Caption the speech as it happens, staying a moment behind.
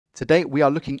Today we are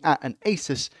looking at an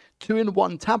Asus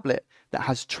 2-in-1 tablet that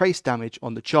has trace damage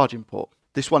on the charging port.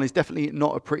 This one is definitely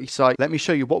not a pretty sight. Let me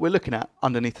show you what we're looking at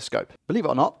underneath the scope. Believe it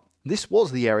or not, this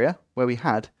was the area where we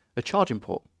had a charging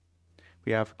port.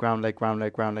 We have ground leg, ground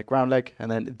leg, ground leg, ground leg,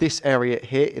 and then this area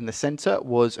here in the center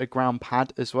was a ground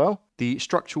pad as well. The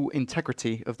structural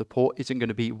integrity of the port isn't going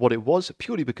to be what it was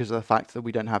purely because of the fact that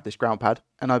we don't have this ground pad.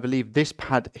 And I believe this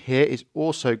pad here is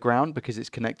also ground because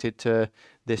it's connected to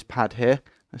this pad here.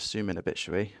 Let's zoom in a bit,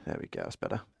 shall we? There we go, that's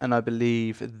better. And I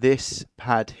believe this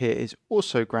pad here is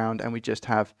also ground, and we just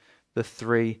have the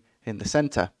 3 in the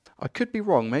center. I could be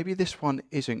wrong. Maybe this one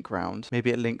isn't ground. Maybe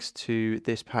it links to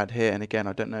this pad here. And again,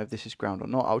 I don't know if this is ground or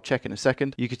not. I'll check in a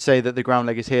second. You could say that the ground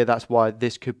leg is here. That's why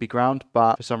this could be ground.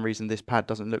 But for some reason, this pad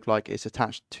doesn't look like it's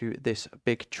attached to this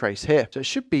big trace here. So it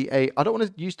should be a, I don't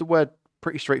want to use the word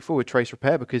pretty straightforward trace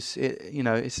repair because it, you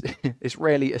know, it's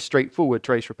rarely a straightforward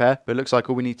trace repair. But it looks like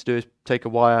all we need to do is take a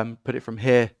wire and put it from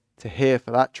here to here for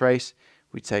that trace.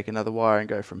 We take another wire and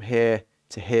go from here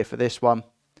to here for this one.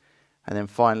 And then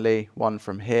finally, one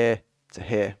from here to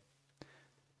here.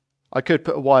 I could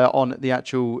put a wire on the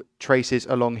actual traces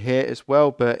along here as well,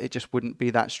 but it just wouldn't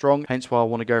be that strong. Hence why I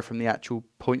want to go from the actual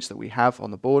points that we have on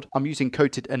the board. I'm using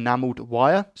coated enameled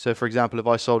wire. So for example, if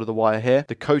I solder the wire here,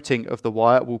 the coating of the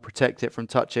wire will protect it from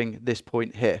touching this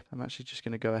point here. I'm actually just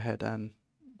going to go ahead and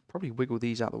probably wiggle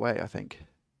these out of the way, I think.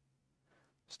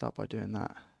 Start by doing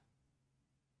that.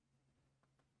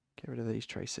 Get rid of these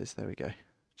traces. There we go.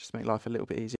 Just make life a little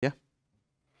bit easier.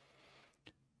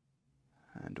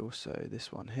 And also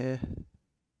this one here.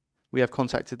 We have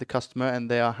contacted the customer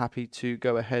and they are happy to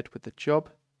go ahead with the job.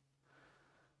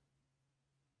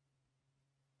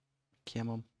 Come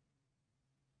on.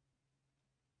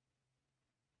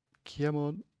 Come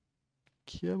on.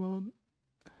 Come on.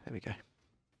 There we go.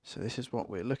 So this is what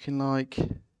we're looking like.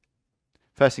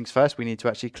 First things first, we need to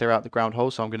actually clear out the ground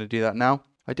hole, so I'm going to do that now.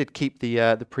 I did keep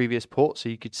the previous port, so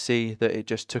you could see that it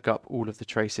just took up all of the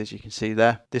traces you can see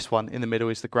there. This one in the middle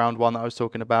is the ground one that I was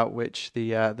talking about, which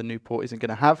the new port isn't going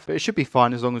to have. But it should be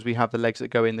fine as long as we have the legs that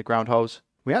go in the ground holes.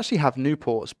 We actually have new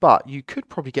ports, but you could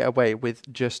probably get away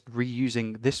with just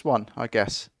reusing this one, I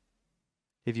guess,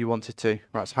 if you wanted to.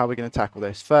 Right, so how are we going to tackle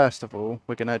this? First of all,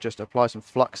 we're going to just apply some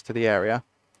flux to the area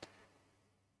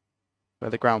where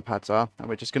the ground pads are, and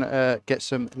we're just going to get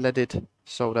some leaded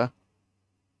solder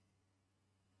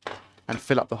and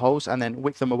fill up the holes and then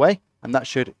wick them away, and that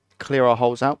should clear our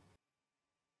holes out.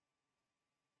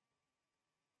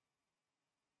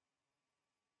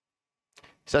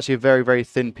 It's actually a very, very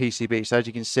thin PCB, so as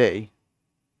you can see,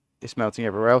 it's melting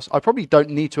everywhere else. I probably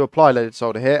don't need to apply leaded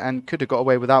solder here and could have got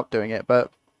away without doing it,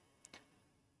 but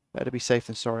better be safe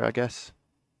than sorry, I guess.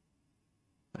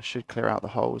 That should clear out the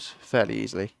holes fairly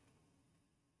easily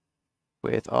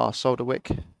with our solder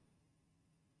wick.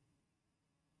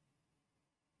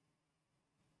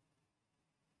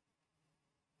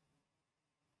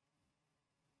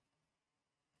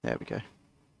 There we go.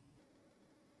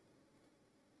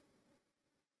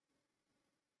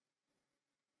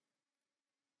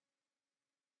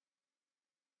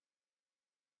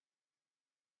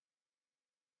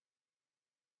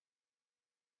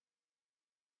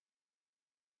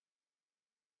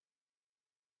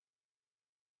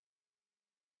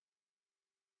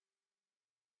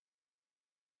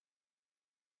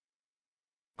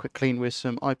 Quick clean with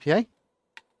some IPA.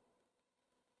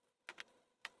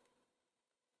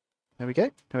 There we go.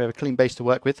 Now we have a clean base to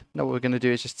work with. Now what we're going to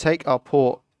do is just take our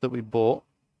port that we bought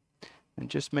and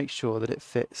just make sure that it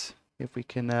fits. If we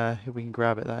can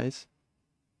grab it, that is.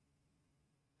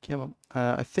 Come on.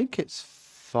 I think it's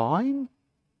fine.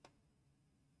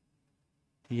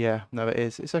 Yeah, no, it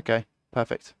is. It's okay.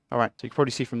 Perfect. All right, so you can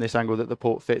probably see from this angle that the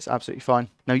port fits absolutely fine.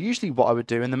 Now, usually what I would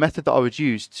do, and the method that I would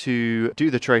use to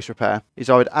do the trace repair, is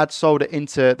I would add solder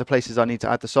into the places I need to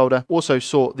add the solder, also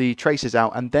sort the traces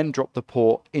out, and then drop the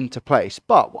port into place.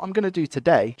 But what I'm going to do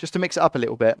today, just to mix it up a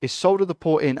little bit, is solder the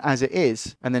port in as it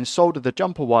is, and then solder the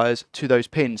jumper wires to those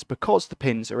pins because the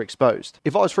pins are exposed.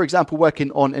 If I was, for example,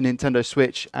 working on a Nintendo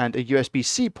Switch and a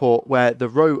USB-C port where the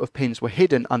row of pins were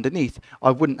hidden underneath,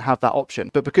 I wouldn't have that option.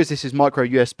 But because this is micro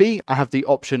USB, I have the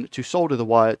option to solder the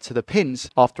wire to the pins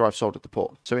after I've soldered the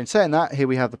port. So in saying that, here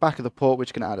we have the back of the port, which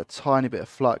is going to add a tiny bit of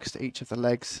flux to each of the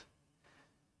legs.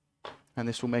 And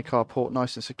this will make our port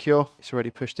nice and secure. It's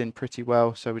already pushed in pretty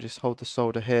well, so we just hold the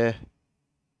solder here,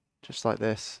 just like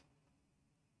this.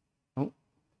 Oh,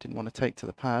 didn't want to take to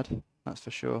the pad, that's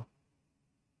for sure.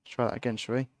 Let's try that again,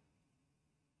 shall we?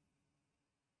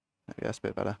 Maybe that's a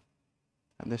bit better.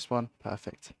 And this one,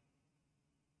 perfect.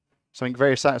 Something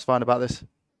very satisfying about this.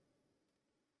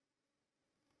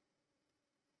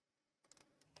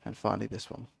 And finally this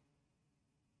one.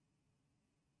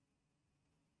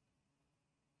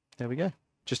 There we go.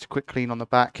 Just a quick clean on the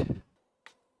back.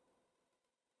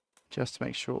 Just to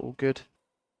make sure all good.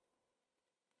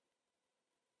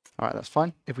 Alright, that's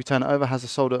fine. If we turn it over, has the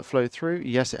solder flowed through?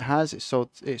 Yes, it has.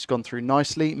 It's gone through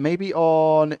nicely. Maybe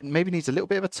needs a little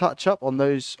bit of a touch up on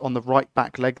those on the right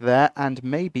back leg there, and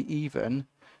maybe even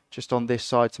just on this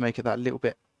side to make it that little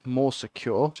bit more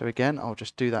secure. So again, I'll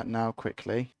just do that now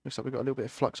quickly. Looks like we've got a little bit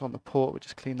of flux on the port. We'll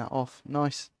just clean that off.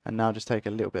 Nice. And now just take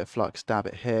a little bit of flux, dab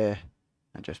it here,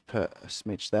 and just put a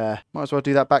smidge there. Might as well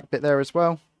do that back bit there as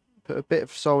well. Put a bit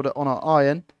of solder on our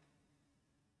iron.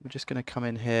 We're just going to come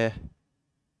in here.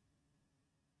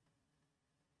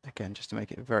 Again, just to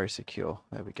make it very secure.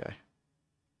 There we go.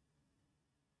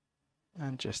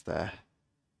 And just there.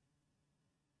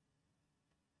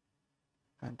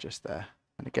 And just there.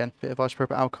 And again, bit of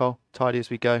isopropyl alcohol, tidy as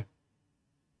we go.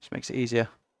 Just makes it easier.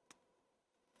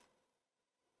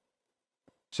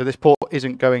 So this port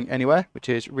isn't going anywhere, which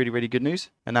is really, really good news.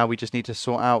 And now we just need to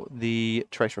sort out the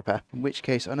trace repair. In which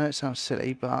case, I know it sounds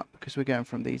silly, but because we're going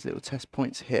from these little test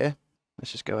points here,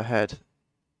 let's just go ahead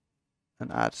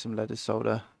and add some leaded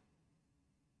solder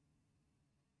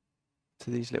to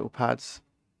these little pads.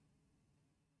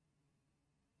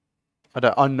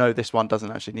 I know this one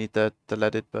doesn't actually need the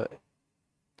leaded, but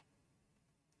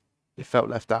it felt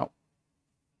left out.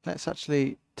 Let's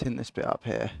actually tin this bit up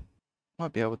here.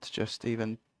 Might be able to just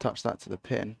even touch that to the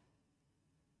pin.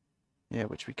 Yeah,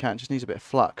 which we can. Just needs a bit of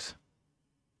flux.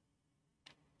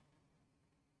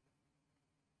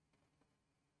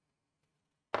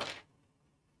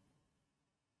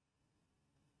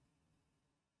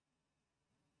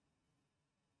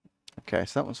 Okay,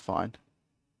 so that one's fine.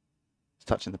 It's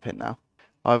touching the pin now.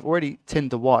 I've already tinned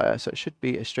the wire, so it should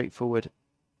be a straightforward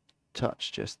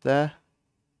touch just there.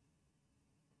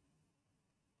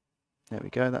 There we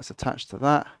go, that's attached to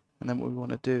that. And then what we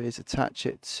want to do is attach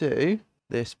it to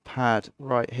this pad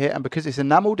right here. And because it's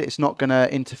enameled, it's not going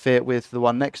to interfere with the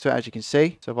one next to it, as you can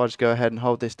see. So if I just go ahead and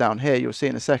hold this down here, you'll see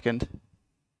in a second.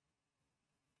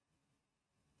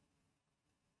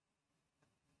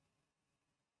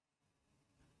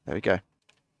 There we go.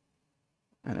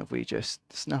 And if we just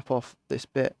snap off this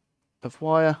bit of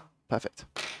wire, perfect.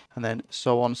 And then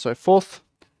so on and so forth.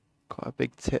 Quite a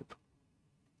big tip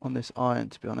on this iron,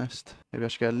 to be honest. Maybe I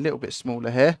should go a little bit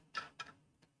smaller here.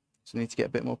 So I need to get a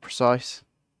bit more precise.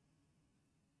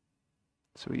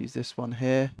 So we use this one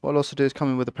here. What I'll also do is come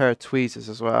in with a pair of tweezers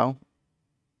as well.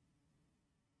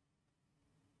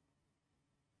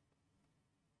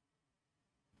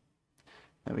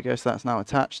 There we go, so that's now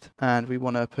attached. And we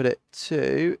want to put it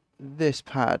to this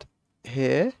pad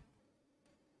here.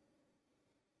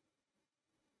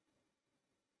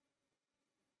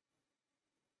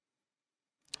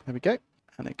 There we go.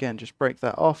 And again, just break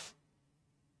that off.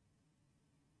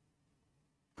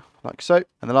 Like so.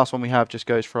 And the last one we have just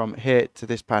goes from here to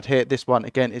this pad here. This one,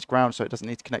 again, is ground, so it doesn't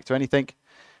need to connect to anything.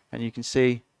 And you can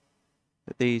see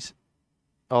that these,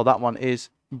 oh, that one is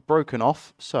broken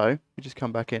off. So we just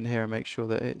come back in here and make sure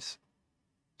that it's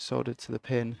soldered to the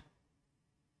pin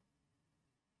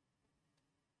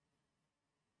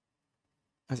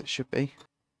as it should be.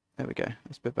 There we go.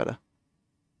 That's a bit better.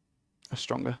 That's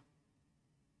stronger.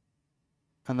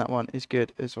 And that one is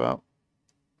good as well.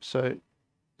 So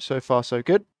far so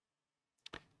good.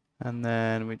 And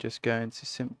then we're just going to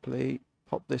simply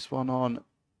pop this one on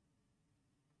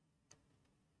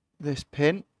this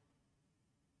pin.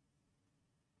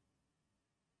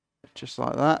 Just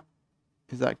like that.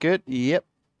 Is that good? Yep.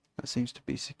 That seems to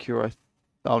be secure.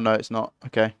 Oh no, it's not.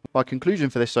 Okay. My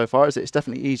conclusion for this so far is that it's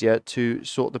definitely easier to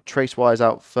sort the trace wires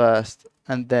out first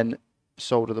and then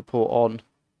solder the port on,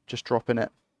 just dropping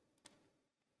it.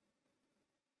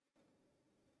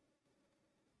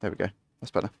 There we go.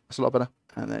 That's better. That's a lot better.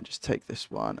 And then just take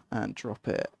this one and drop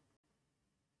it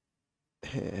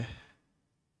here.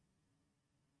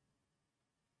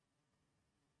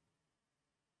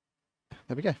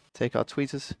 There we go. Take our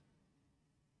tweezers.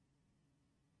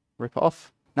 Rip it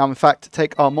off. Now, in fact,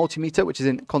 take our multimeter, which is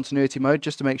in continuity mode,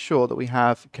 just to make sure that we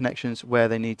have connections where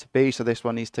they need to be. So this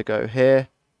one needs to go here.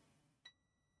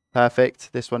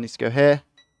 Perfect. This one needs to go here.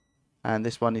 And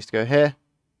this one needs to go here.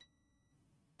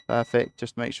 Perfect.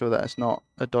 Just make sure that it's not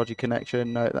a dodgy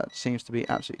connection. No, that seems to be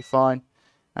absolutely fine.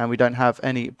 And we don't have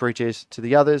any bridges to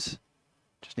the others.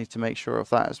 Just need to make sure of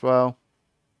that as well.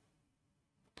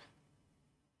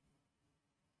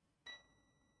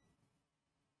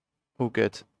 All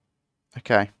good.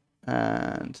 Okay.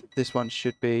 And this one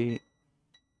should be...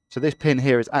 So this pin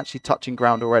here is actually touching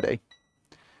ground already,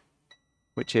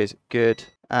 which is good.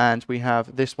 And we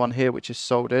have this one here, which is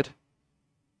soldered.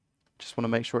 Just want to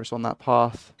make sure it's on that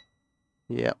path.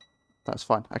 Yep, That's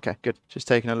fine. Okay, good. Just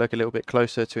taking a look a little bit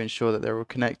closer to ensure that they're all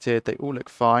connected. They all look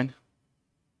fine.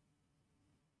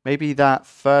 Maybe that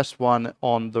first one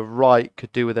on the right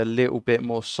could do with a little bit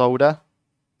more solder,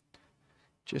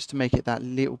 just to make it that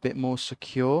little bit more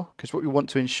secure. Because what we want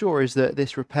to ensure is that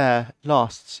this repair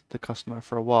lasts the customer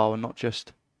for a while and not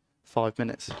just 5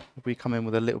 minutes. If we come in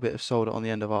with a little bit of solder on the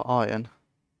end of our iron,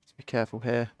 let's be careful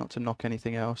here not to knock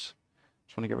anything else.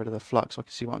 Just want to get rid of the flux so I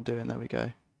can see what I'm doing. There we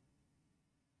go.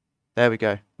 There we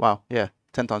go. Wow, yeah,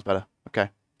 10 times better. Okay.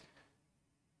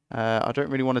 I don't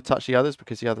really want to touch the others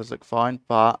because the others look fine,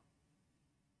 but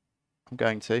I'm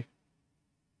going to.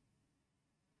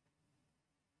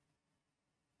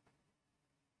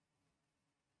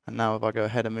 And now if I go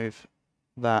ahead and move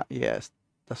that, yes,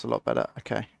 that's a lot better.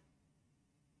 Okay.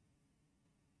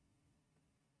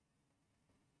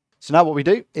 So now what we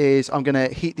do is I'm going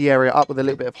to heat the area up with a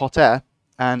little bit of hot air,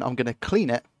 and I'm going to clean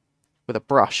it with a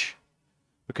brush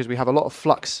because we have a lot of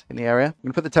flux in the area. I'm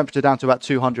going to put the temperature down to about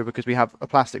 200 because we have a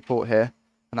plastic port here,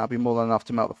 and that'll be more than enough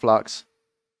to melt the flux.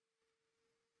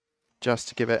 Just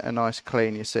to give it a nice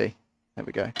clean, you see. There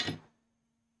we go.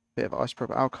 Bit of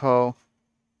isopropyl alcohol.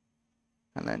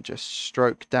 And then just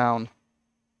stroke down,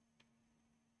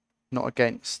 not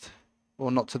against, or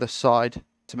not to the side,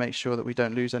 to make sure that we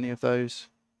don't lose any of those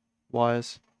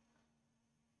wires.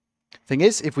 Thing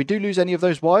is, if we do lose any of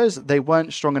those wires, they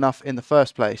weren't strong enough in the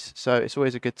first place. So it's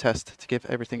always a good test to give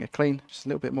everything a clean. Just a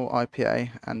little bit more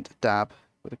IPA and dab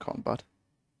with a cotton bud.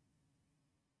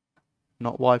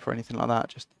 Not wipe or anything like that,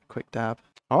 just a quick dab.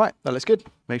 All right, that looks good.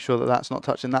 Make sure that that's not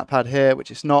touching that pad here,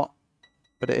 which it's not,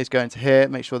 but it is going to here.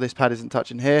 Make sure this pad isn't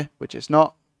touching here, which it's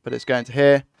not, but it's going to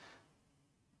here.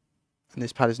 And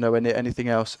this pad is nowhere near anything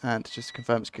else, and just to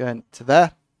confirm it's going to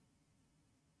there.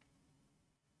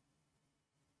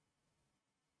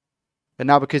 And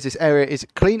now because this area is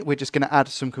clean, we're just going to add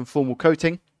some conformal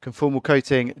coating. Conformal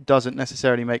coating doesn't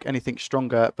necessarily make anything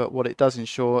stronger, but what it does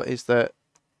ensure is that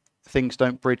things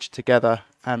don't bridge together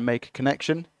and make a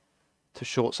connection to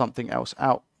short something else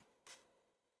out.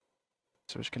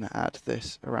 So we're just going to add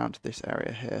this around this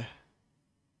area here,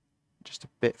 just a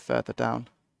bit further down,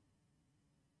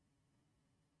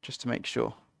 just to make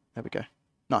sure. There we go.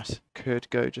 Nice.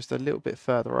 Could go just a little bit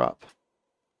further up,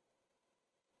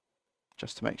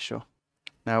 just to make sure.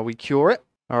 Now we cure it.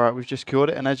 All right, we've just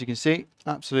cured it, and as you can see,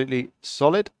 absolutely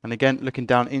solid. And again, looking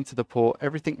down into the port,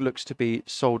 everything looks to be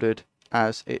soldered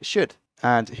as it should.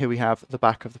 And here we have the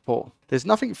back of the port. There's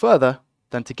nothing further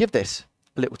than to give this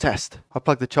a little test. I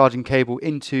plug the charging cable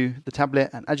into the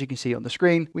tablet, and as you can see on the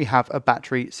screen, we have a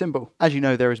battery symbol. As you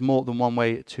know, there is more than one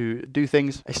way to do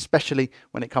things, especially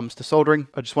when it comes to soldering.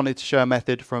 I just wanted to show a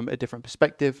method from a different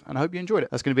perspective, and I hope you enjoyed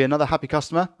it. That's going to be another happy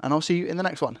customer, and I'll see you in the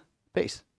next one. Peace.